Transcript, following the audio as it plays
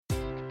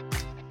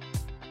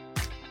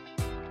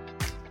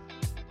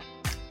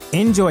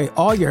Enjoy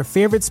all your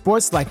favorite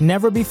sports like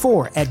never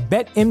before at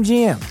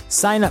BetMGM.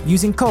 Sign up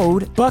using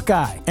code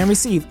Buckeye and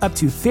receive up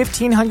to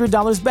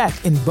 $1,500 back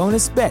in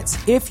bonus bets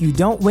if you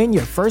don't win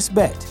your first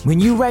bet. When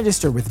you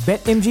register with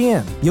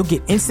BetMGM, you'll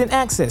get instant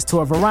access to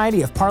a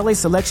variety of parlay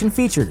selection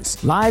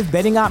features, live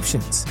betting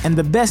options, and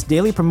the best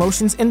daily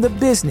promotions in the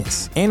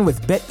business. And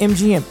with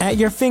BetMGM at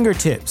your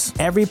fingertips,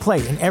 every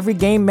play and every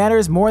game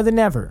matters more than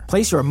ever.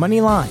 Place your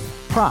money line,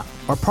 prop,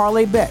 or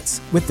parlay bets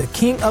with the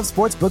king of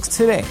sportsbooks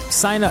today.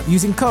 Sign up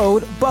using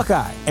code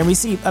Buckeye and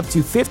receive up to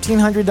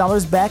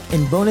 $1,500 back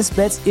in bonus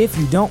bets if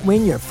you don't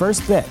win your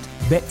first bet.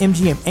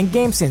 BetMGM and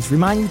GameSense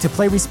remind you to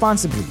play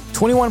responsibly.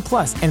 21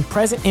 plus and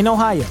present in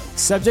Ohio,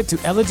 subject to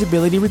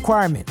eligibility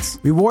requirements.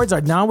 Rewards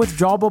are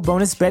non-withdrawable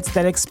bonus bets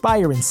that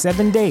expire in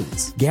 7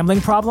 days. Gambling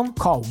problem?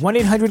 Call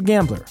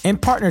 1-800-GAMBLER. In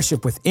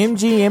partnership with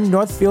MGM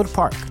Northfield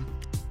Park.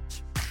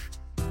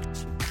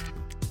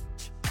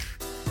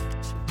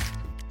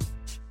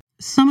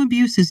 Some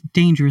abuse is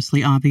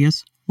dangerously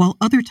obvious, while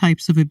other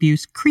types of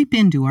abuse creep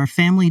into our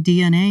family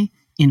DNA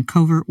in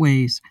covert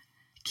ways.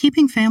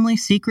 Keeping family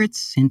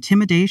secrets,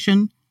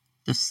 intimidation,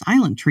 the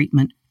silent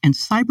treatment, and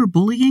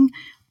cyberbullying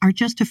are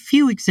just a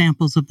few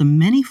examples of the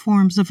many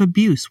forms of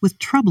abuse with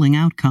troubling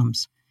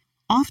outcomes.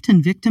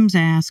 Often victims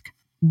ask,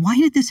 "Why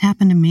did this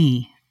happen to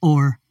me?"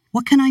 or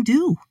 "What can I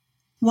do?"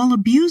 While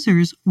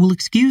abusers will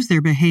excuse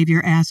their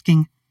behavior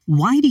asking,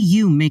 "Why do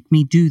you make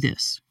me do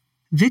this?"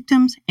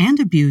 Victims and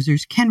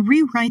abusers can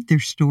rewrite their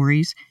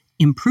stories,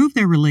 improve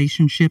their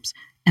relationships,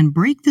 and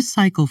break the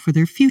cycle for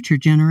their future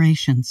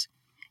generations.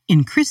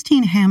 In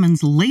Christine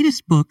Hammond's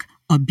latest book,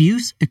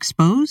 Abuse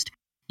Exposed,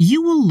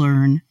 you will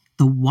learn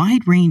the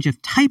wide range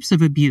of types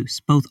of abuse,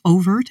 both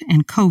overt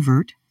and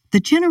covert, the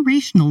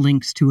generational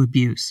links to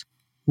abuse,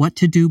 what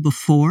to do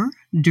before,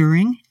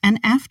 during,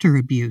 and after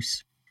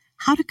abuse,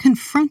 how to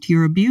confront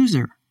your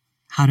abuser,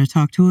 how to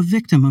talk to a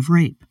victim of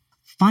rape,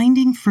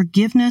 finding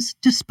forgiveness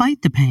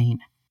despite the pain,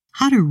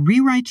 how to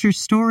rewrite your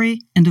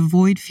story and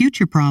avoid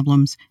future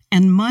problems,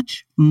 and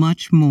much,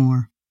 much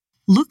more.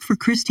 Look for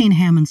Christine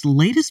Hammond's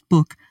latest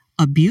book,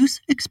 Abuse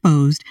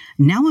Exposed,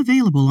 now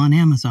available on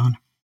Amazon.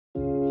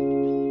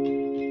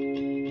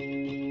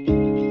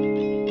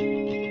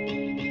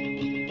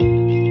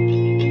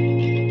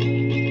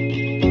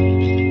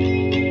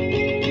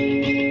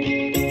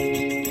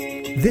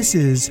 This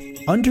is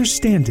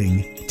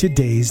Understanding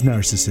Today's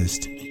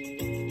Narcissist.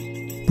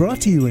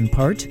 Brought to you in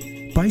part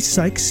by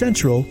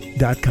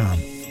PsychCentral.com.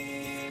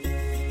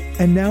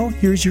 And now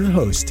here's your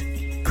host,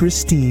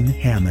 Christine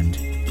Hammond.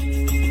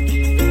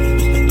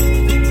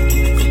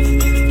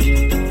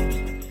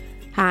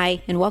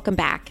 Hi, and welcome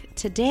back.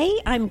 Today,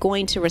 I'm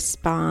going to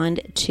respond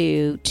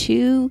to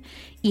 2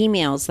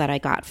 emails that I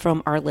got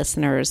from our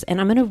listeners, and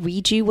I'm going to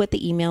read you what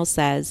the email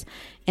says,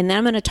 and then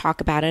I'm going to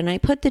talk about it. And I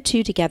put the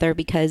 2 together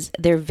because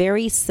they're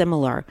very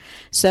similar.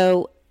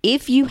 So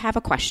if you have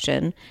a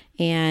question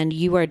and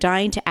you are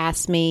dying to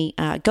ask me,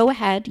 go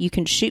ahead. You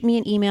can shoot me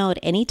an email at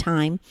any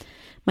time.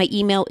 My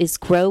email is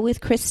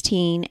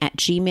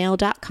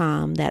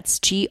growwithchristine@gmail.com. That's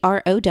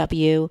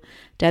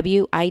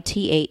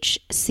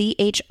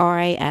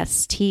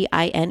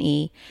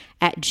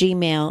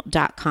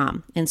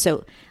growwithchristine@gmail.com. And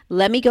so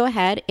let me go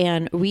ahead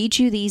and read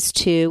you these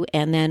 2,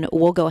 and then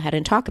we'll go ahead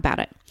and talk about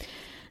it.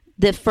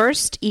 The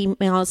first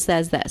email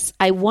says this: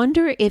 I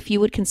wonder if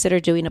you would consider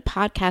doing a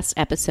podcast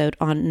episode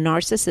on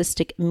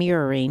narcissistic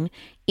mirroring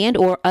and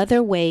or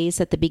other ways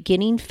that the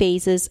beginning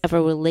phases of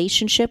a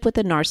relationship with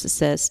a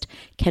narcissist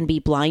can be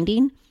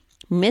blinding,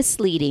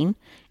 misleading,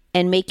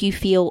 and make you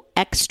feel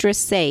extra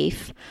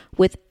safe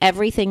with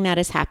everything that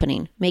is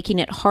happening, making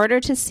it harder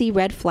to see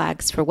red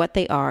flags for what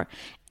they are,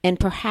 and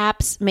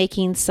perhaps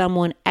making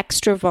someone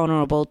extra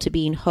vulnerable to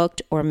being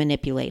hooked or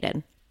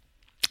manipulated.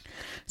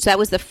 So that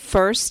was the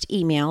first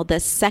email. The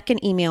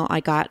second email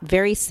I got,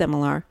 very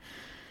similar.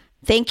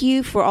 Thank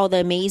you for all the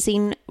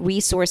amazing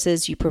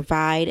resources you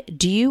provide.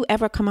 Do you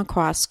ever come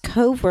across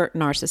covert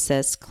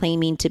narcissists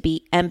claiming to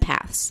be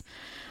empaths,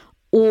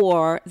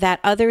 or that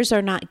others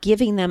are not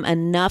giving them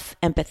enough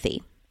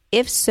empathy?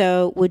 If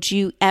so, would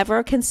you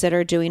ever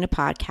consider doing a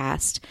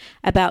podcast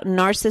about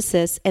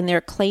narcissists and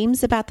their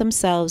claims about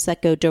themselves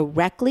that go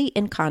directly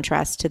in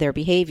contrast to their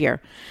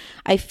behavior?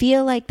 I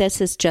feel like this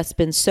has just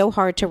been so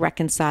hard to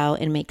reconcile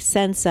and make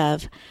sense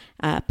of,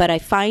 but I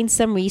find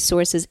some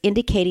resources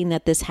indicating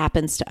that this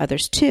happens to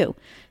others too.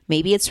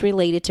 Maybe it's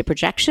related to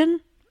projection.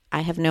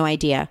 I have no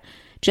idea.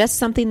 Just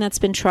something that's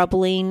been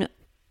troubling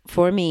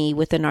for me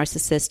with a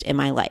narcissist in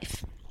my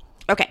life.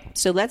 Okay,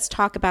 so let's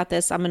talk about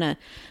this. I'm going to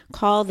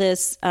call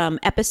this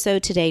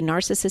episode today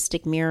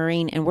Narcissistic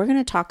Mirroring, and we're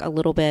going to talk a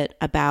little bit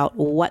about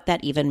what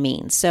that even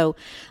means. So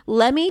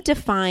let me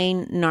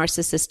define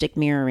narcissistic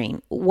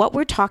mirroring. What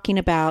we're talking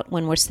about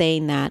when we're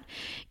saying that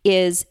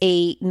is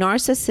a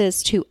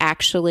narcissist who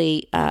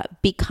actually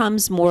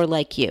becomes more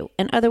like you.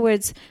 In other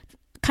words,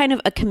 kind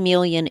of a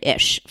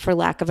chameleon-ish, for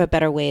lack of a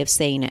better way of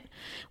saying it.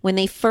 When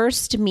they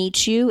first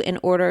meet you, in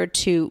order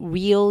to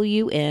reel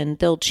you in,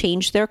 they'll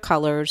change their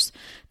colors.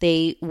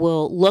 They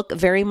will look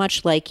very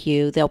much like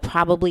you. They'll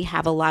probably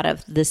have a lot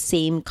of the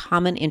same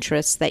common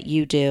interests that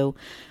you do.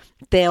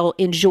 They'll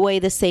enjoy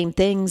the same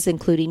things,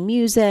 including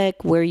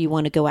music, where you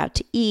want to go out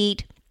to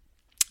eat,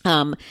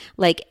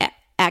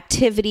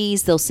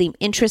 activities. They'll seem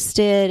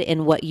interested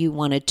in what you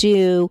want to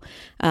do.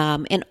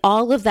 And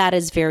all of that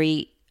is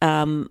very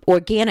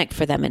organic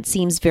for them. It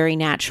seems very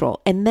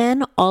natural. And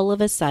then all of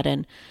a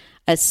sudden,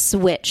 a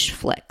switch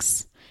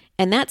flicks.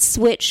 And that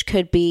switch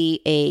could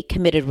be a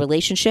committed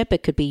relationship.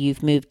 It could be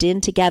you've moved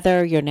in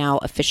together. You're now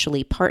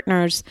officially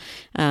partners.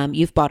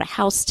 You've bought a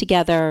house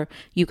together.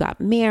 You got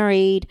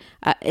married.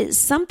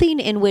 Something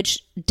in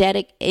which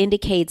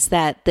indicates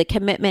that the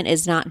commitment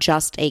is not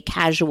just a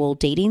casual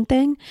dating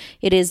thing.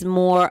 It is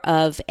more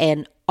of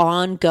an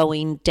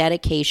ongoing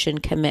dedication,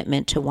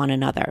 commitment to one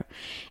another.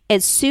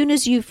 As soon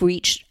as you've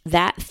reached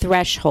that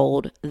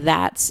threshold,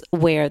 that's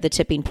where the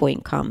tipping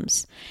point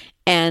comes.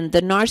 And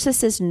the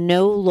narcissist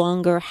no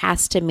longer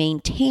has to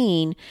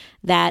maintain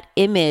that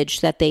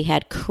image that they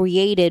had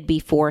created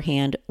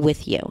beforehand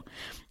with you.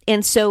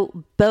 And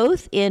so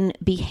both in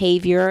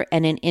behavior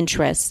and in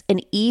interests,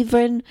 and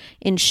even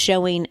in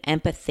showing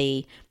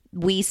empathy,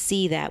 we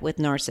see that with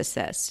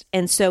narcissists.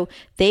 And so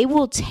they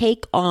will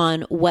take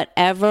on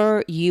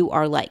whatever you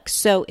are like.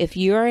 So if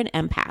you're an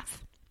empath,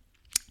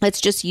 let's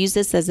just use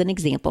this as an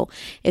example.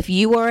 If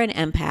you are an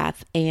empath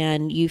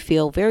and you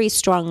feel very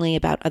strongly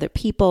about other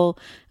people,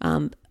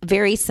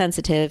 very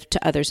sensitive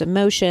to others'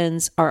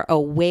 emotions, are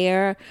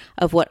aware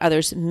of what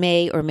others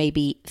may or may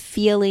be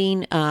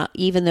feeling,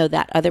 even though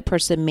that other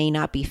person may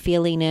not be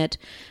feeling it,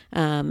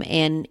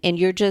 and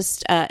you're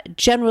just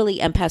generally,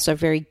 empaths are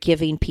very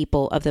giving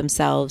people of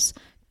themselves.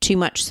 Too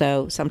much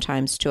so,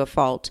 sometimes to a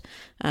fault.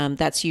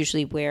 That's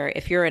usually where,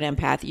 if you're an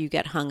empath, you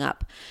get hung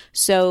up.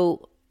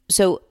 So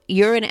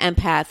you're an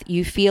empath,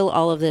 you feel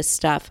all of this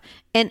stuff.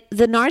 And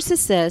the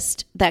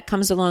narcissist that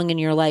comes along in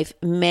your life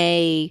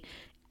may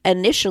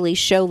initially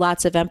show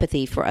lots of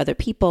empathy for other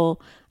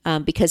people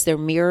because they're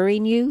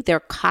mirroring you. They're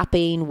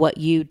copying what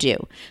you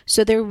do.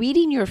 So they're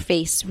reading your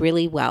face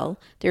really well.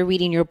 They're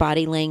reading your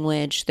body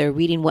language. They're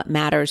reading what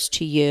matters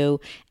to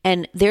you.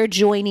 And they're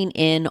joining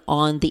in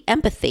on the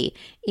empathy.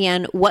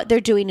 And what they're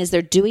doing is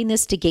they're doing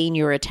this to gain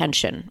your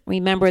attention.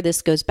 Remember,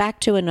 this goes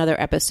back to another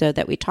episode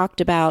that we talked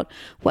about.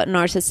 What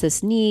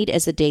narcissists need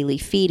is a daily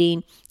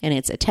feeding, and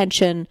it's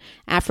attention,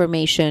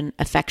 affirmation,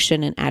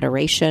 affection, and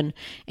adoration.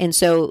 And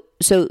so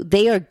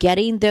they are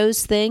getting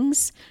those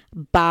things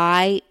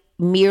by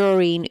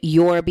mirroring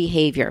your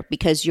behavior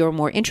because you're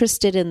more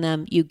interested in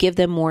them. You give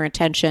them more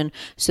attention,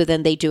 so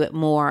then they do it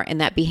more, and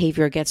that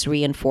behavior gets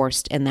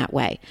reinforced in that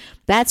way.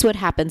 That's what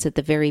happens at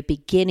the very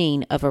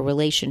beginning of a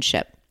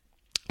relationship.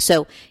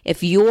 So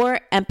if you're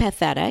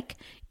empathetic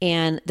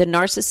and the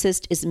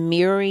narcissist is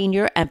mirroring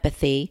your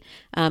empathy,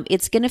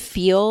 it's going to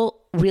feel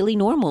really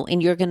normal,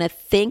 and you're going to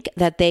think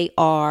that they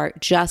are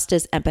just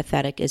as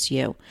empathetic as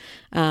you.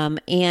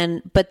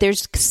 But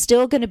there's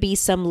still going to be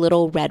some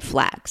little red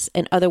flags.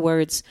 In other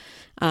words,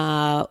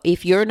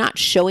 if you're not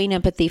showing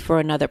empathy for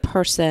another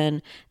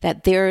person,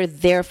 that they're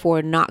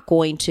therefore not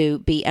going to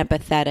be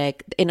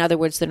empathetic. In other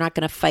words, they're not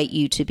going to fight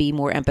you to be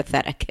more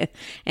empathetic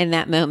in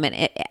that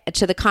moment.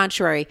 To the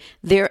contrary,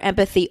 their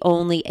empathy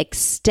only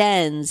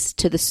extends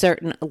to the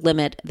certain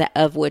limit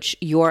of which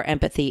your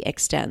empathy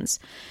extends.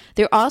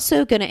 They're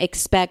also going to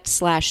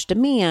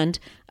expect/demand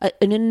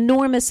an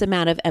enormous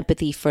amount of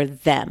empathy for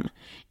them.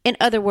 In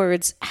other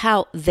words,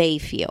 how they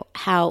feel,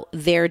 how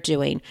they're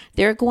doing.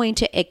 They're going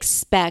to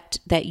expect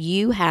that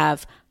you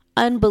have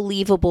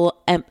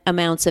unbelievable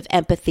amounts of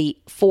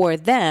empathy for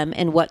them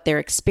and what they're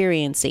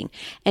experiencing.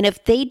 And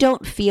if they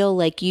don't feel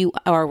like you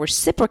are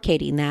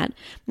reciprocating that,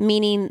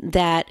 meaning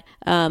that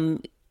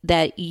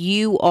that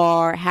you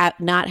are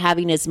not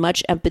having as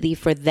much empathy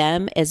for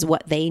them as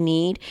what they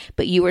need,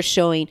 but you are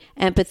showing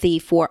empathy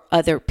for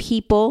other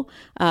people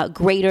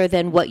greater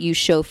than what you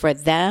show for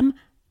them,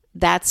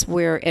 that's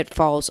where it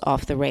falls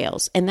off the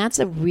rails. And that's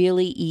a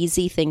really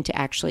easy thing to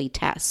actually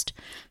test.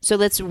 So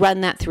let's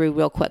run that through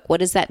real quick.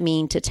 What does that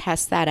mean to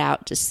test that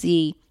out to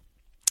see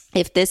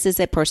if this is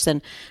a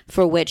person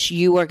for which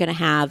you are going to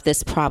have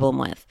this problem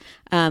with?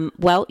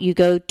 Well, you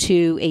go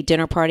to a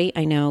dinner party.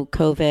 I know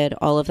COVID,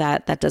 all of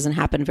that doesn't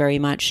happen very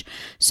much.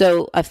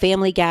 So a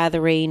family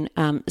gathering,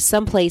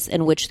 someplace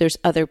in which there's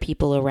other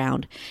people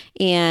around,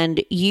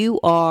 and you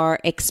are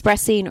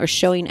expressing or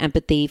showing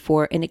empathy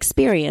for an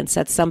experience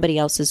that somebody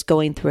else is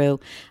going through.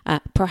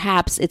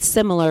 Perhaps it's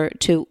similar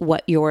to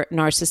what your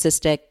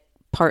narcissistic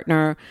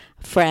partner,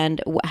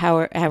 friend,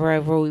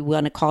 however we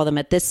want to call them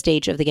at this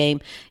stage of the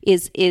game,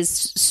 is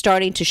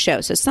starting to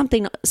show. So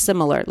something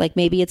similar, like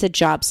maybe it's a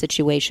job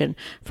situation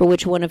for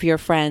which one of your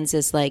friends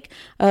is like,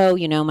 oh,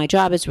 my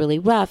job is really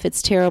rough,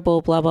 it's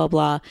terrible, blah, blah,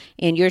 blah.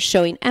 And you're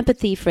showing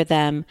empathy for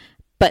them,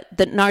 But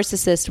the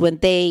narcissist, when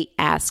they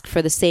ask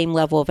for the same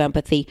level of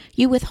empathy,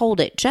 you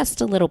withhold it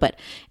just a little bit.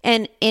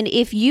 And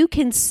if you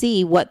can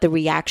see what the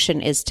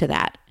reaction is to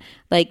that,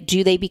 like,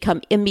 do they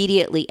become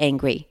immediately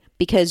angry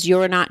because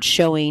you're not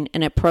showing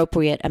an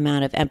appropriate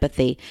amount of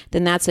empathy,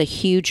 then that's a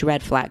huge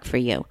red flag for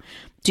you.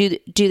 Do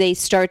they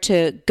start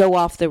to go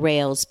off the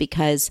rails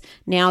because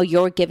now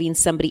you're giving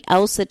somebody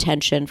else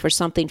attention for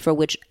something for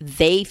which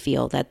they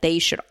feel that they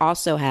should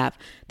also have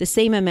the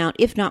same amount,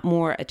 if not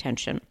more,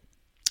 attention?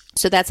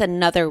 So that's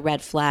another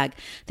red flag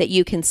that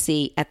you can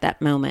see at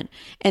that moment.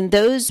 And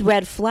those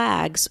red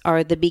flags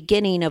are the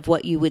beginning of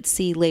what you would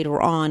see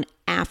later on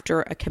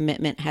after a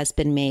commitment has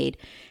been made,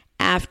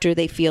 after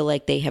they feel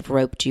like they have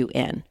roped you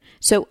in.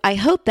 So I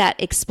hope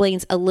that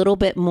explains a little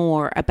bit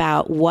more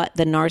about what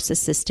the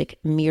narcissistic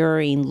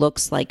mirroring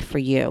looks like for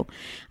you.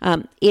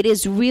 It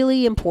is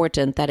really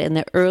important that in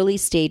the early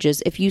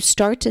stages, if you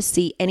start to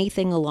see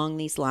anything along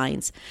these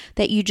lines,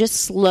 that you just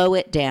slow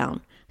it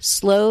down.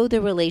 Slow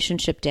the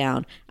relationship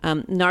down.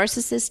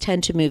 Narcissists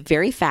tend to move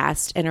very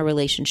fast in a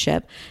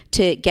relationship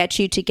to get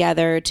you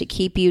together, to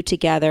keep you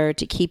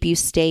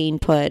staying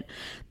put,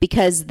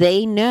 because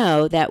they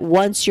know that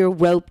once you're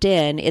roped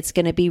in, it's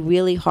going to be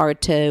really hard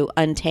to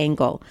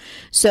untangle.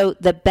 So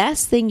the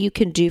best thing you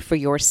can do for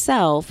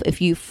yourself,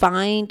 if you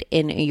find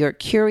and you're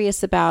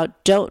curious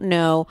about, don't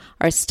know,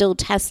 are still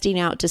testing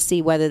out to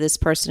see whether this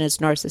person is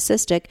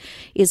narcissistic,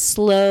 is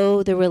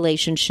slow the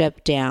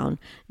relationship down.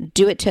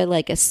 Do it to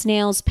like a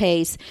snail's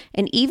pace,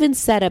 and even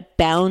set a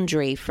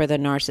boundary for the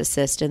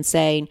narcissist and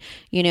saying,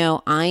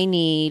 I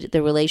need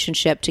the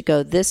relationship to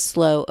go this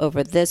slow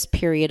over this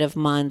period of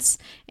months,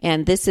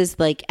 and this is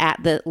like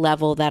at the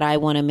level that I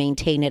want to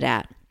maintain it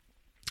at.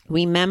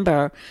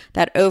 Remember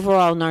that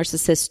overall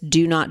narcissists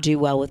do not do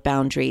well with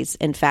boundaries.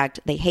 In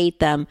fact, they hate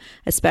them,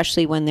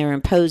 especially when they're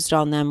imposed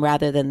on them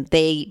rather than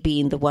they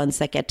being the ones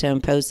that get to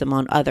impose them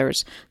on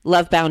others.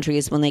 Love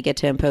boundaries when they get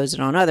to impose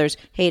it on others,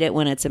 hate it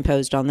when it's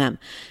imposed on them.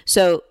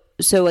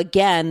 So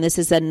again, this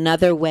is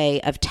another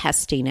way of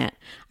testing it.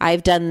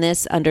 I've done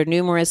this under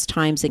numerous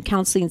times in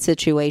counseling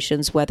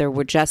situations, whether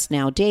we're just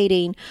now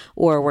dating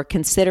or we're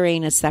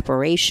considering a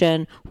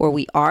separation or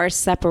we are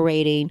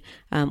separating.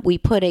 We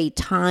put a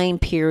time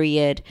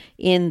period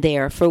in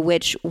there for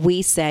which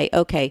we say,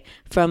 okay,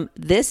 from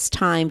this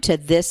time to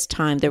this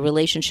time, the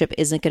relationship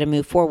isn't going to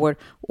move forward,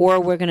 or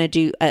we're going to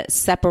do a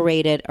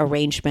separated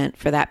arrangement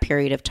for that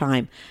period of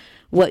time.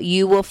 What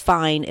you will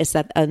find is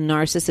that a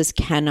narcissist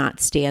cannot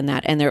stand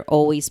that, and they're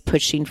always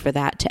pushing for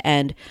that to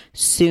end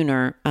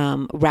sooner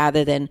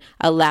rather than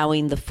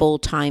allowing the full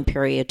time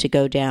period to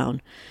go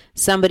down.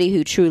 Somebody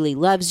who truly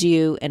loves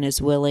you and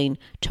is willing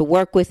to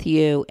work with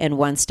you and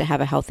wants to have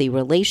a healthy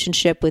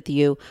relationship with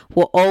you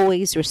will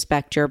always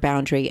respect your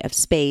boundary of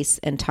space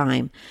and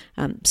time.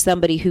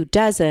 Somebody who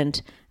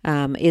doesn't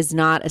is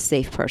not a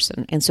safe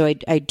person. And so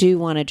I do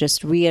want to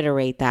just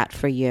reiterate that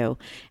for you,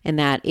 and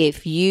that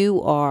if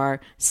you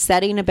are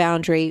setting a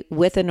boundary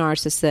with a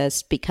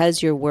narcissist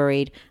because you're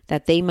worried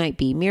that they might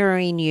be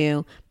mirroring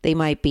you, they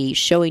might be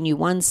showing you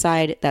one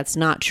side that's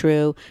not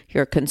true,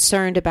 you're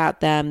concerned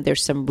about them,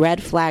 there's some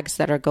red flags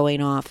that are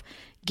going off,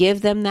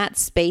 give them that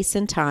space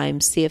and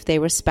time, see if they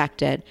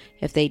respect it.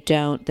 If they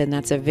don't, then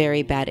that's a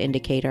very bad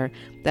indicator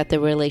that the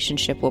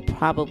relationship will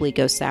probably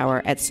go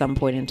sour at some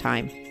point in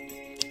time.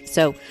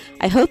 So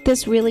I hope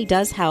this really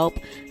does help,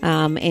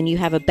 and you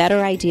have a better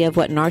idea of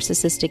what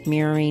narcissistic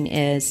mirroring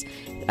is.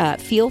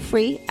 Feel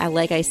free,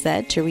 like I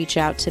said, to reach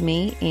out to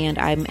me, and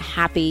I'm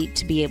happy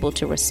to be able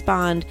to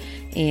respond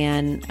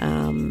and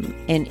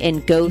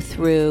go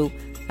through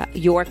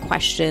your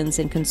questions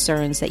and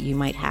concerns that you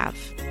might have.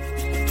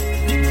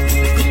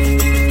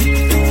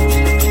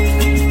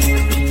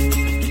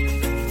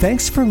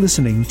 Thanks for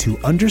listening to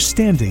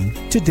Understanding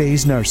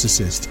Today's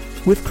Narcissist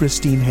with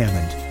Christine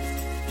Hammond.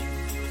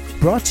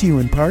 Brought to you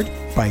in part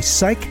by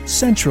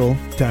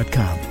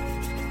PsychCentral.com.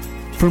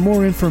 For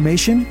more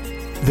information,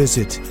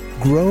 visit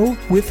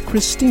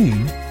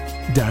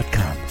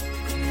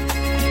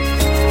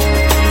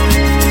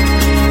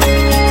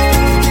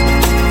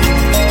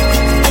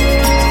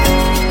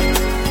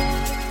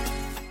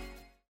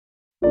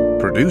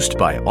Produced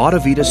by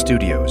Audavita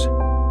Studios.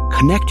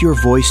 Connect your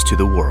voice to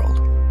the world.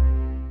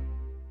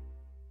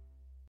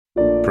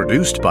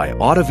 Produced by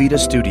Audavita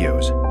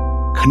Studios.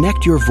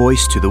 Connect your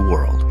voice to the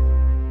world.